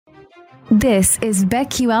This is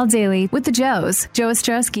BetQL Daily with the Joes, Joe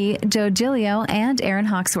Ostrowski, Joe Giglio, and Aaron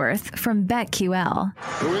Hawksworth from BetQL.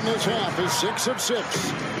 Who in this half is 6 of 6.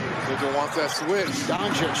 Luka wants that switch.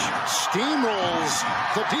 Doncic steamrolls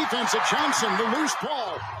the defense of Johnson. The loose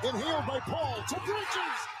ball inhaled by Paul to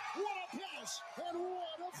Bridges. What a pass and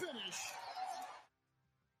what a finish.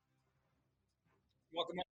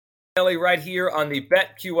 Welcome to Daily right here on the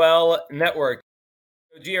BetQL Network.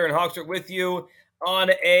 Joe, Aaron Hawksworth with you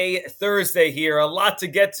on a Thursday here. A lot to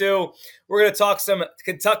get to. We're going to talk some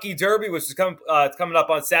Kentucky Derby, which is coming up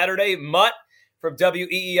on Saturday. Mutt from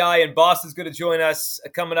WEEI in Boston is going to join us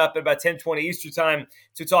coming up at about 10:20 Eastern time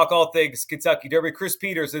to talk all things Kentucky Derby. Chris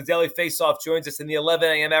Peters of the Daily Faceoff joins us in the 11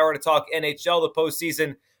 a.m. hour to talk NHL. The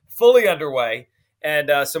postseason fully underway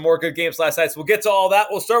and some more good games last night. So we'll get to all that.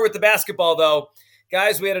 We'll start with the basketball, though.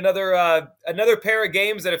 Guys, we had another pair of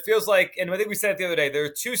games that it feels like, and I think we said it the other day, there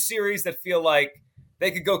are two series that feel like they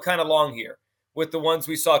could go kind of long here with the ones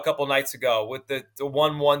we saw a couple nights ago with the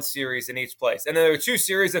 1-1 series in each place. And then there are two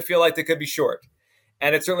series that feel like they could be short.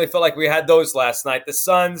 And it certainly felt like we had those last night. The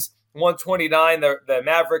Suns, 129, the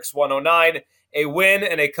Mavericks, 109. A win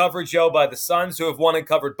and a cover, Joe, by the Suns, who have won and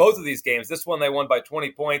covered both of these games. This one they won by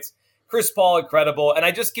 20 points. Chris Paul, incredible. And I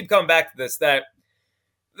just keep coming back to this, that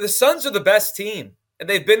the Suns are the best team. And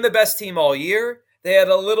they've been the best team all year. They had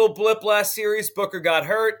a little blip last series. Booker got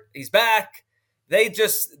hurt. He's back.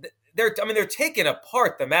 They're taking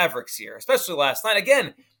apart the Mavericks here, especially last night.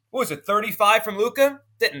 Again, what was it, 35 from Luka?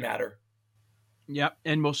 Didn't matter. Yep,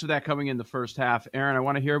 and most of that coming in the first half. Aaron, I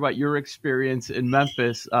want to hear about your experience in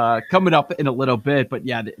Memphis coming up in a little bit. But,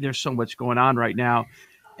 yeah, there's so much going on right now.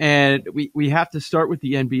 And we have to start with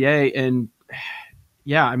the NBA. And,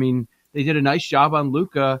 yeah, I mean, they did a nice job on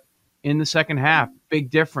Luka in the second half. Big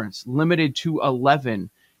difference, limited to 11.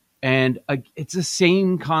 And it's the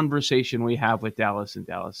same conversation we have with Dallas and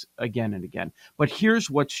Dallas again and again. But here's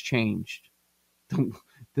what's changed.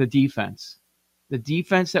 The defense. The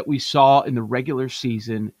defense that we saw in the regular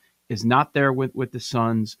season is not there with the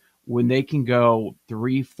Suns when they can go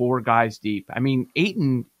 3-4 guys deep. I mean,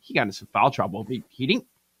 Ayton, he got into some foul trouble. He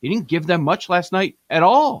didn't give them much last night at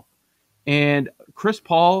all. And Chris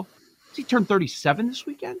Paul, he turned 37 this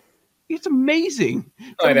weekend. It's amazing.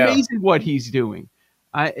 It's amazing what he's doing.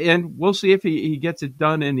 And we'll see if he gets it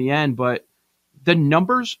done in the end. But the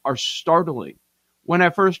numbers are startling. When I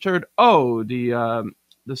first heard, the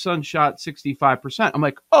Suns shot 65%, I'm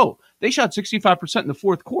like, they shot 65% in the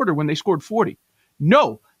fourth quarter when they scored 40.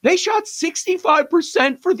 No, they shot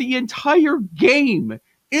 65% for the entire game.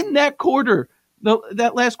 In that quarter,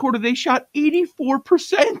 that last quarter, they shot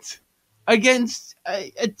 84%. Against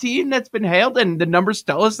a team that's been hailed, and the numbers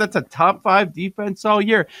tell us that's a top 5 defense all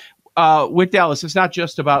year. With Dallas, it's not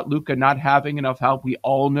just about Luka not having enough help. We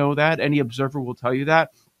all know that. Any observer will tell you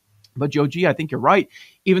that. But, Joe G, I think you're right.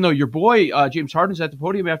 Even though your boy, James Harden's at the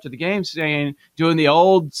podium after the game doing the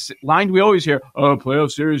old line we always hear,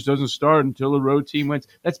 playoff series doesn't start until a road team wins.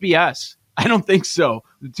 That's BS. I don't think so.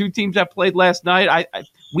 The two teams that played last night,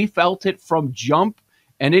 we felt it from jump.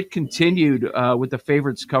 And it continued with the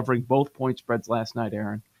favorites covering both point spreads last night,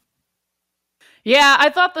 Aaron. Yeah,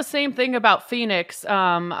 I thought the same thing about Phoenix.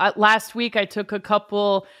 Last week, I took a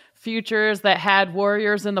couple futures that had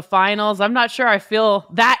Warriors in the finals. I'm not sure I feel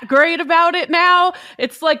that great about it now.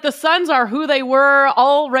 It's like the Suns are who they were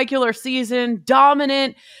all regular season,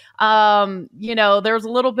 dominant. There was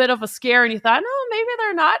a little bit of a scare and you thought, no, maybe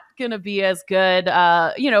they're not going to be as good.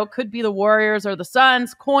 Could be the Warriors or the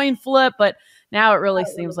Suns, coin flip, but now it really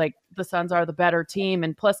seems like the Suns are the better team.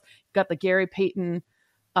 And plus, you've got the Gary Payton,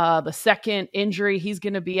 the second injury. He's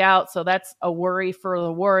going to be out. So that's a worry for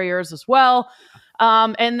the Warriors as well.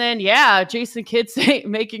 And then, Jason Kidd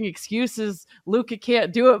making excuses. Luka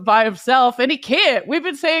can't do it by himself. And he can't. We've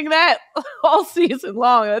been saying that all season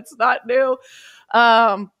long. That's not new.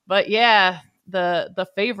 But yeah, the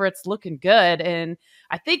favorites looking good. And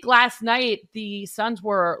I think last night the Suns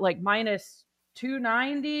were like minus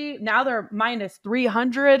 290. Now they're minus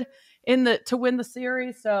 300 to win the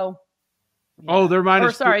series. So they're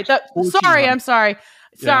minus. I'm sorry.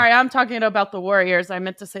 Sorry, I'm talking about the Warriors. I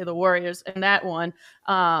meant to say the Warriors in that one.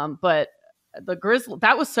 But the Grizzlies,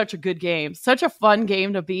 that was such a good game. Such a fun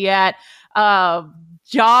game to be at.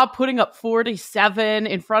 Ja putting up 47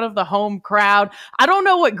 in front of the home crowd. I don't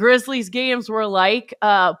know what Grizzlies games were like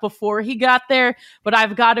before he got there, but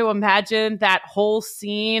I've got to imagine that whole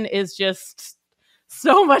scene is just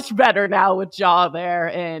so much better now with Ja there.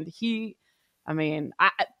 And the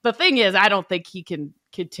thing is, I don't think he can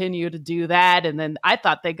continue to do that. And then I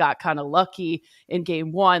thought they got kind of lucky in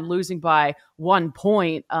game one, losing by 1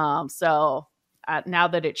 point. So now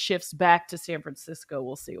that it shifts back to San Francisco,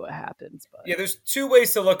 we'll see what happens. But yeah, there's two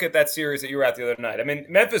ways to look at that series that you were at the other night. I mean,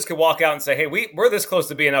 Memphis could walk out and say, "Hey, we're this close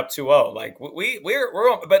to being up 2-0." Like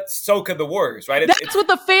we're but so could the Warriors, right? That's what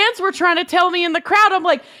the fans were trying to tell me in the crowd. I'm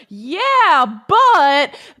like, yeah,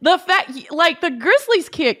 but the fact, like, the Grizzlies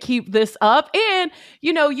can't keep this up. And,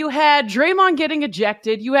 you had Draymond getting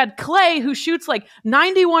ejected. You had Clay, who shoots like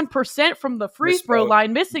 91% from the free throw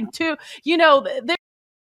line, missing 2. They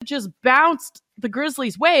just bounced the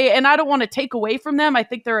Grizzlies' way. And I don't want to take away from them. I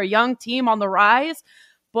think they're a young team on the rise.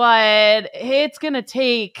 But it's going to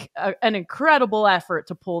take an incredible effort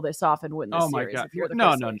to pull this off and win this series. God.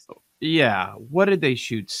 No. Yeah. What did they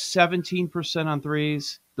shoot? 17% on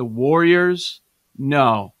threes? The Warriors?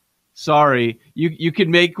 No. Sorry. You can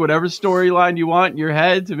make whatever storyline you want in your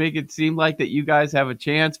head to make it seem like that you guys have a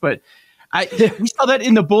chance. But we saw that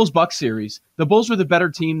in the Bulls-Bucks series. The Bulls were the better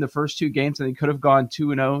team the first 2 games, and they could have gone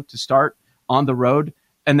 2-0 to start on the road.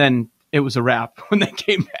 And then it was a wrap when they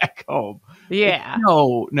came back home. Yeah.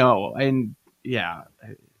 No. And yeah,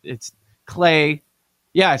 it's Clay.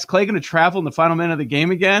 Yeah, is Clay going to travel in the final minute of the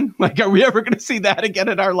game again? Like, are we ever going to see that again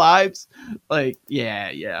in our lives? Like,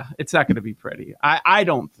 yeah. It's not going to be pretty. I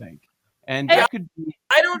don't think. And that could be.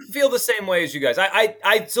 I don't feel the same way as you guys.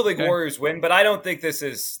 I still think Warriors win, but I don't think this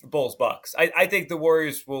is Bulls-Bucks. I think the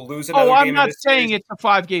Warriors will lose another game. I'm not saying it's a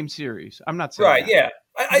 5-game series. I'm not saying right. That. Yeah.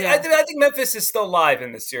 I think Memphis is still live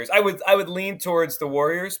in this series. I would lean towards the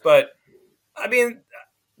Warriors, but I mean,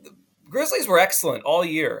 the Grizzlies were excellent all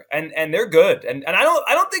year, and they're good. And I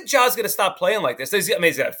don't think Ja's going to stop playing like this.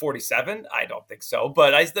 He's at 47. I don't think so,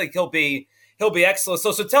 but I think he'll be excellent.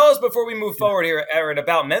 So tell us before we move forward here, Aaron,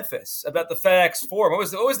 about Memphis, about the FedEx Forum.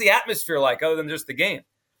 What was the atmosphere like other than just the game?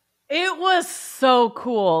 It was so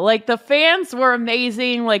cool. Like, the fans were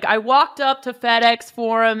amazing. Like, I walked up to FedEx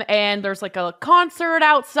Forum and there's like a concert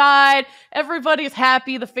outside. Everybody's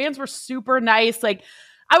happy. The fans were super nice. Like,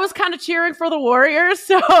 I was kind of cheering for the Warriors.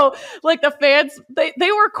 So, like, the fans, they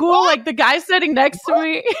were cool. What? Like, the guy sitting next to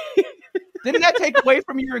me. Didn't that take away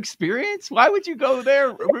from your experience? Why would you go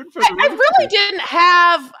there root for the I really didn't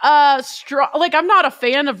have a strong, like, I'm not a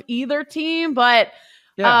fan of either team, but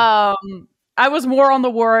I was more on the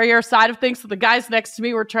Warrior side of things. So the guys next to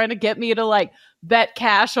me were trying to get me to, like, bet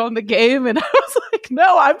cash on the game. And I was like,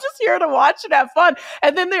 no, I'm just here to watch and have fun.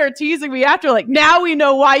 And then they were teasing me after, like, now we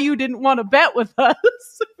know why you didn't want to bet with us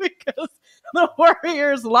because the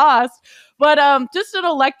Warriors lost. But just an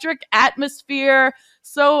electric atmosphere.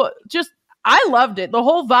 So I loved it, the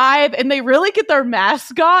whole vibe, and they really get their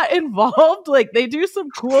mascot involved. Like, they do some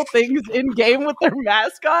cool things in game with their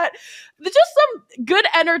mascot. Just some good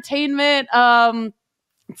entertainment.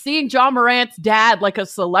 Seeing John Morant's dad, like a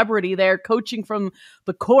celebrity there, coaching from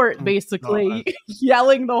the court, basically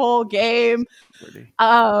yelling the whole game.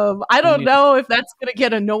 I don't know if that's gonna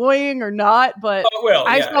get annoying or not, but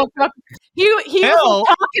I saw he was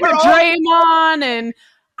talking to Draymond and.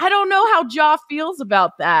 I don't know how Ja feels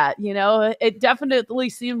about that. It definitely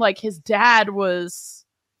seemed like his dad was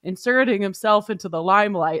inserting himself into the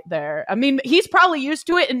limelight there. I mean, he's probably used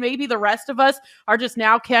to it, and maybe the rest of us are just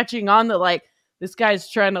now catching on that, like, this guy's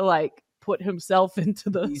trying to, like, put himself into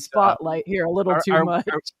the spotlight here a little too much.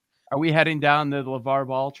 Are we heading down the LeVar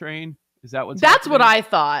Ball train? Is that what's That's happening? what I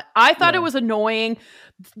thought. I thought it was annoying.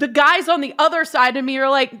 The guys on the other side of me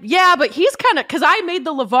are like, yeah, but he's kind of, because I made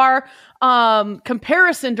the LeVar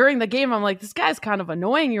comparison during the game. I'm like, this guy's kind of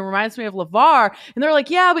annoying. He reminds me of LeVar. And they're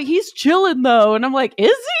like, yeah, but he's chilling though. And I'm like, is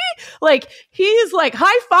he? Like, he's like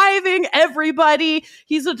high-fiving everybody.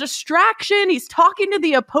 He's a distraction. He's talking to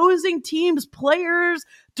the opposing team's players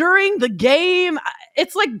during the game.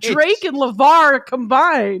 It's like Drake and LeVar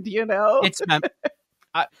combined, It's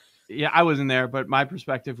I wasn't there, but my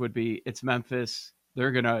perspective would be it's Memphis.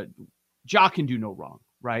 Ja can do no wrong,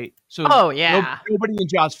 right? So nobody in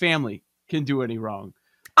Ja's family can do any wrong.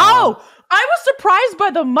 I was surprised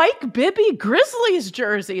by the Mike Bibby Grizzlies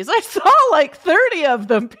jerseys. I saw like 30 of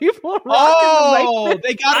them. People rocking the Mike Bibby.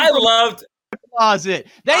 They got I loved the closet.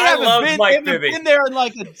 They haven't been there in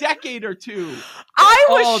like a decade or two. I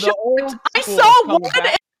was shocked. I saw one.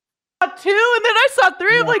 2 and then I saw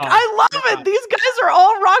 3. I'm like, I love it. These guys are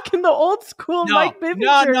all rocking the old school Mike Bibby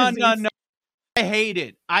jerseys. No. I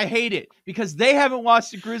hate it because they haven't watched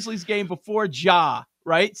the Grizzlies game before Ja,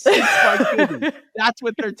 right? Since Mike Bibby. That's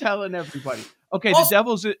what they're telling everybody. Okay, also, the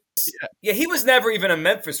Devils. Yeah, he was never even a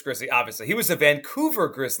Memphis Grizzly, obviously. He was a Vancouver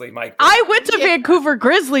Grizzly, Mike Bibby. I went to Vancouver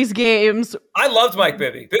Grizzlies games. I loved Mike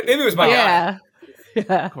Bibby. Bibby was my guy.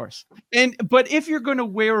 Yeah, of course. But if you're going to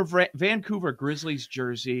wear a Vancouver Grizzlies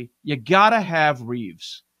jersey, you gotta have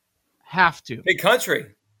Reeves. Have to. Big country.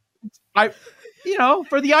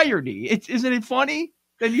 for the irony. Isn't it funny?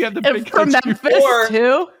 Then you have the big from country Memphis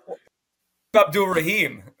too. Abdul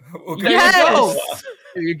Rahim. Yes.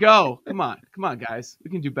 There you go. Come on, guys.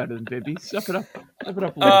 We can do better than Bibby. Step it up. Step it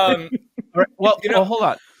up a little bit. All right. Well, hold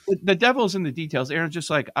on. The devil's in the details. Aaron's just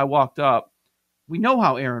like, I walked up. We know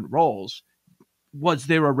how Aaron rolls. Was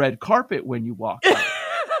there a red carpet when you walked up?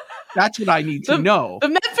 That's what I need to know. The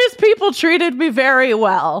Memphis people treated me very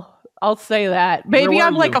well. I'll say that. Maybe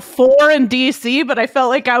I'm like you? a 4 in DC, but I felt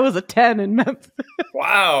like I was a 10 in Memphis.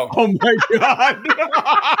 Wow. Oh my God.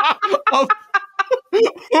 Wait,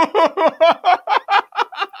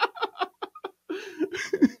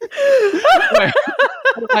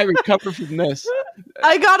 how do I recover from this?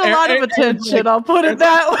 I got a lot of attention. I'll put it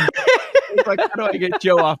that way. It's like, how do I get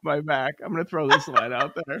Joe off my back? I'm going to throw this line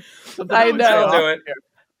out there. I know. Do it.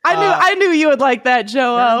 I knew you would like that,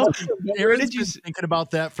 Joe. Aaron's been thinking about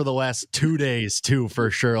that for the last 2 days too, for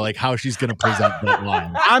sure. Like how she's going to present that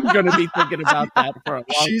line. I'm going to be thinking about that for a long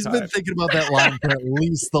time. She's been thinking about that line for at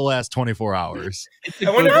least the last 24 hours. I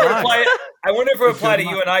wonder if it would apply to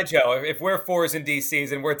you and I, Joe. If we're 4s in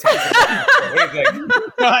DCs and we're 10s. What do you think?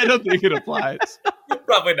 I don't think it applies.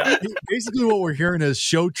 Probably not. Basically, what we're hearing is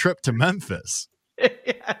show trip to Memphis.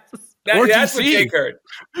 Yes. That's what Jake heard.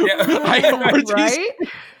 Yeah. Right?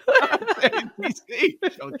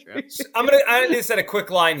 I need to set a quick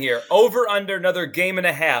line here. Over under another game and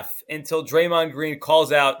a half until Draymond Green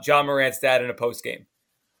calls out John Morant's dad in a post game.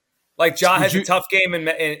 Like John has a tough game in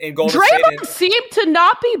Golden State. Draymond seemed to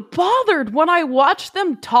not be bothered when I watched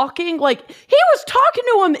them talking. Like he was talking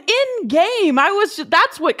to him in game.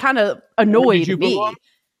 That's what kind of annoyed me.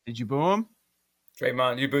 Did you boo him?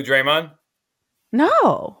 Draymond, you booed Draymond?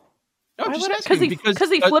 No. Because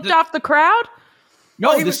he flipped off the crowd.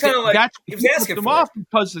 No, he was kind of like he was asking him for off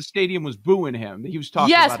because the stadium was booing him. He was talking.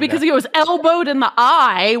 Yes, because he was elbowed in the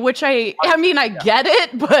eye, which I get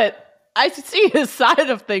it, but I see his side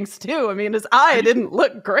of things too. I mean, his eye didn't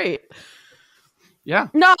look great. Yeah.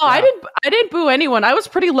 No, yeah. I didn't boo anyone. I was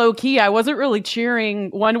pretty low key. I wasn't really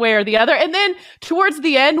cheering one way or the other. And then towards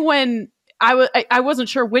the end, when I wasn't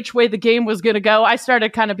sure which way the game was going to go, I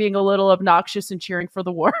started kind of being a little obnoxious and cheering for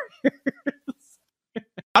the Warriors.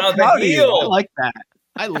 Oh, the heel. I like that.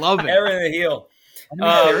 I love it. Aaron the heel.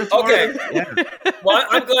 Okay. Yeah. Well,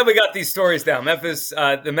 I'm glad we got these stories down.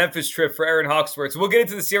 The Memphis trip for Aaron Hawksworth. So we'll get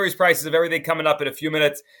into the series prices of everything coming up in a few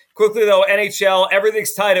minutes. Quickly, though, NHL,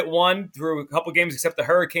 everything's tied at 1 through a couple games, except the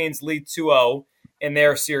Hurricanes lead 2-0 in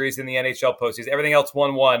their series in the NHL postseason. Everything else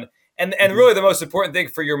 1-1. And really the most important thing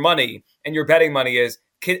for your money and your betting money is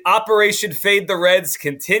Operation Fade the Reds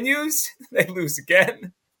continues. They lose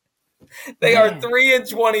again. They are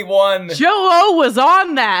 3-21. Joe O was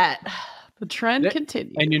on that. The trend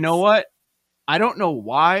continues. And you know what? I don't know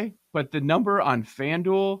why, but the number on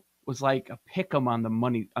FanDuel was like a pick 'em on the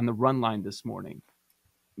money on the run line this morning.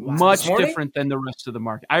 Much different than the rest of the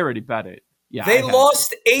market. I already bet it. Yeah, they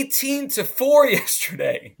lost 18-4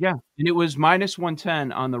 yesterday. Yeah, and it was minus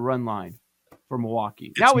 110 on the run line for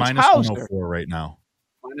Milwaukee. It's minus 104 right now.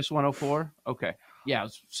 Minus 104? Okay. Yeah, it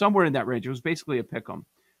was somewhere in that range. It was basically a pick 'em.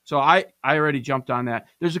 So I already jumped on that.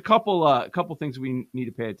 There's a couple things we need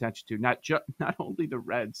to pay attention to. Not only the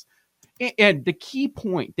Reds, and the key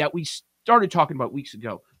point that we started talking about weeks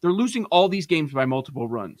ago. They're losing all these games by multiple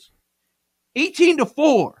runs.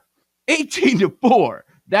 18-4. 18-4.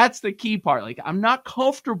 That's the key part. Like, I'm not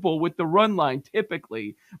comfortable with the run line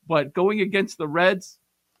typically, but going against the Reds,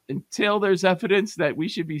 until there's evidence that we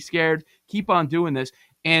should be scared, keep on doing this.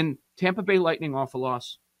 And Tampa Bay Lightning off a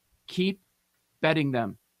loss. Keep betting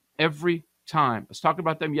them every time. I was talking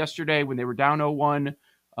about them yesterday when they were down 0-1,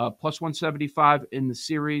 plus 175 in the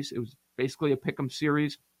series. It was basically a pick'em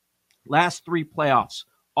series. Last 3 playoffs,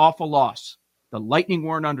 off a loss. The Lightning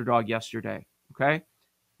were an underdog yesterday, okay?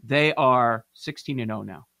 They are 16-0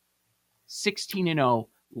 now. 16-0,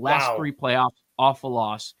 last 3 playoffs, off a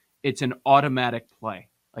loss. It's an automatic play.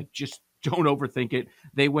 Like, just don't overthink it.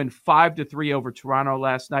 They win 5-3 over Toronto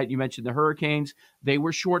last night. You mentioned the Hurricanes. They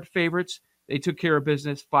were short favorites. They took care of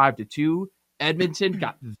business 5-2. Edmonton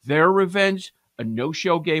got their revenge. A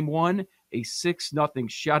no-show game 1, a 6-0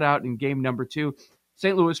 shutout in game number 2.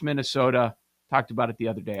 St. Louis, Minnesota, talked about it the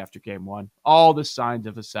other day after game 1. All the signs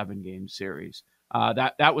of a 7-game series.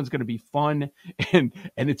 That one's going to be fun, and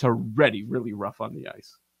it's already really rough on the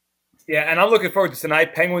ice. Yeah, and I'm looking forward to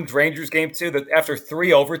tonight, Penguins-Rangers game 2. That after 3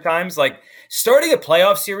 overtimes, like starting a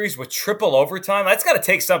playoff series with triple overtime, that's got to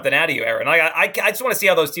take something out of you, Aaron. I just want to see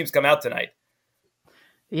how those teams come out tonight.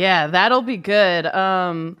 Yeah, that'll be good.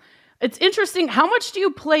 It's interesting. How much do you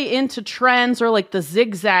play into trends or like the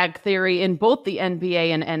zigzag theory in both the NBA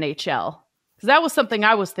and NHL? Because that was something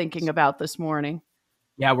I was thinking about this morning.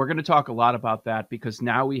 Yeah, we're going to talk a lot about that because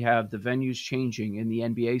now we have the venues changing in the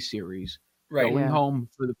NBA series, going home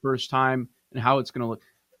for the first time, and how it's going to look.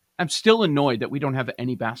 I'm still annoyed that we don't have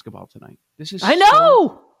any basketball tonight. This is I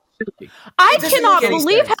know. silly. I cannot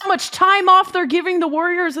believe how much time off they're giving the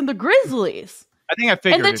Warriors and the Grizzlies. I think I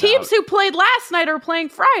figured it out. And the teams who played last night are playing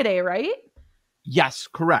Friday, right? Yes,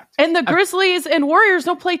 correct. And the Grizzlies and Warriors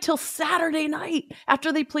don't play till Saturday night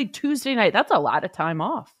after they played Tuesday night. That's a lot of time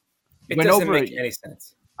off. It doesn't make any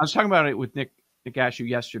sense. I was talking about it with Nick Ashew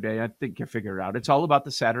yesterday. I think you figured it out. It's all about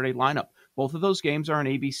the Saturday lineup. Both of those games are on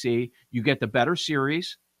ABC. You get the better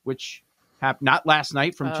series, which happened not last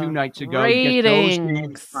night, from 2 nights ago. You get those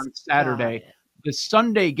games on Saturday. The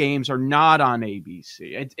Sunday games are not on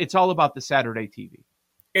ABC. It's all about the Saturday TV.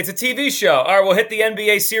 It's a TV show. All right, we'll hit the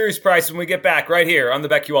NBA series price when we get back right here on the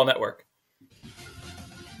BetQL Network.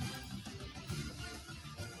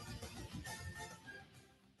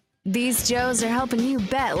 These Joes are helping you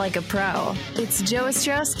bet like a pro. It's Joe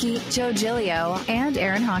Ostrowski, Joe Giglio, and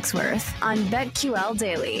Aaron Hawksworth on BetQL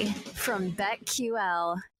Daily from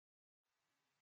BetQL.